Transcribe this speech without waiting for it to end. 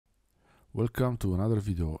Welcome to another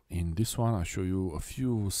video. In this one I show you a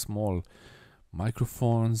few small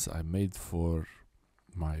microphones I made for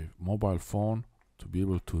my mobile phone to be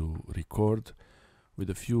able to record with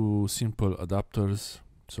a few simple adapters.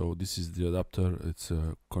 So this is the adapter, it's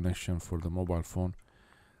a connection for the mobile phone,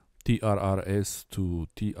 TRRS to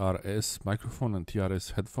TRS microphone and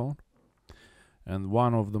TRS headphone, and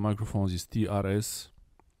one of the microphones is TRS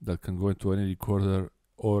that can go into any recorder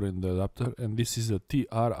or in the adapter, and this is a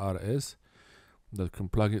TRRS that can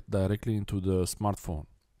plug it directly into the smartphone.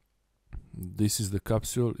 This is the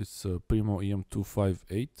capsule, it's a Primo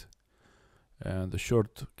EM258 and a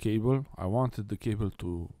short cable. I wanted the cable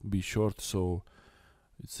to be short, so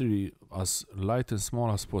it's really as light and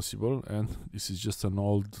small as possible, and this is just an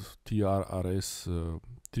old TRRS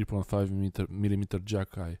 3.5 millimeter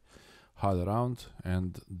jack I had around,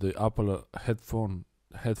 and the Apple headphone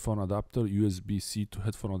adapter, USB-C to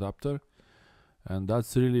headphone adapter, and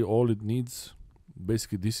that's really all it needs.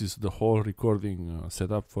 Basically this is the whole recording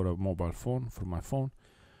setup for a mobile phone, for my phone.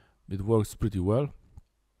 It works pretty well,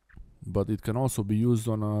 but it can also be used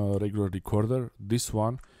on a regular recorder. This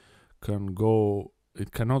one can go,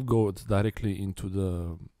 it cannot go directly into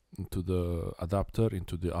the adapter,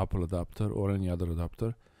 into the Apple adapter or any other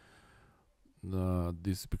adapter.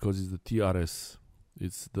 This because it's the TRS.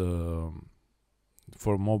 It's the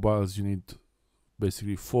for mobiles you need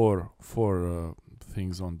basically four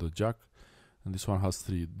things on the jack, and this one has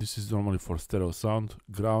 3. This is normally for stereo sound,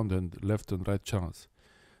 ground and left and right channels.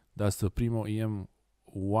 That's the Primo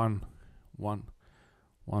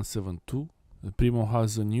EM172. The Primo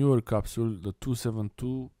has a newer capsule, the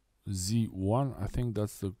 272Z1, I think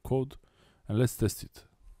that's the code, and let's test it.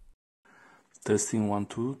 Testing 1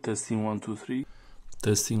 2, testing 1 2 3,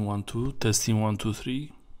 testing 1 2, testing 1 2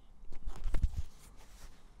 3.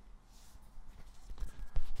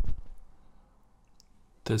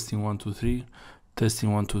 Testing 1 2 3,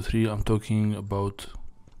 testing 1 2 3. I'm talking about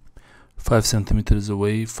 5 centimeters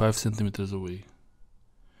away, 5 centimeters away,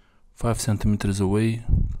 5 centimeters away,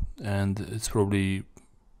 and it's probably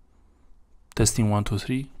testing 1 2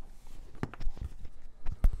 3.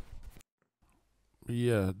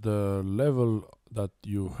 Yeah, the level that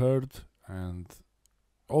you heard and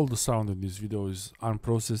all the sound in this video is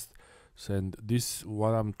unprocessed. And this,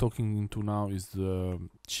 what I'm talking into now, is the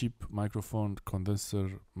cheap microphone,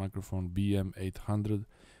 condenser microphone BM800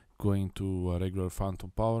 going to a regular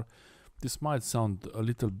phantom power. This might sound a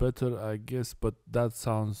little better, I guess, but that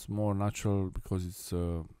sounds more natural because it's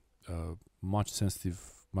a much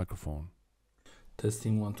sensitive microphone.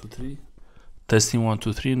 Testing 1 2 3. Testing 1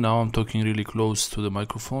 2 3. Now I'm talking really close to the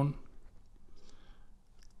microphone.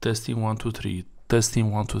 Testing 1 2 3.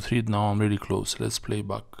 Testing 1 2 3. Now I'm really close. Let's play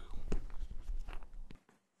back.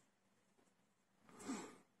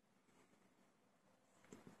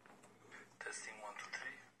 Testing 1 2 3.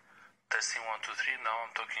 Testing 1 2 3. Now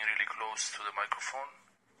I'm talking really close to the microphone.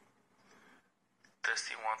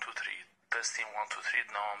 Testing 1 2 3. Testing 1 2 3.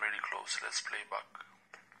 Now I'm really close. Let's play back.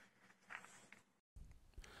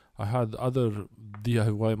 I had other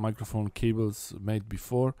DIY microphone cables made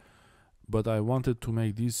before, but I wanted to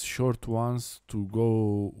make these short ones to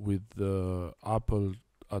go with the Apple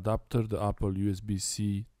adapter, the Apple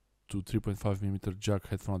USB-C to 3.5mm jack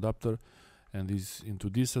headphone adapter, and this into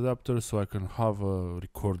this adapter, so I can have a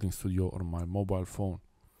recording studio on my mobile phone.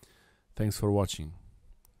 Thanks for watching.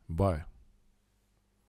 Bye.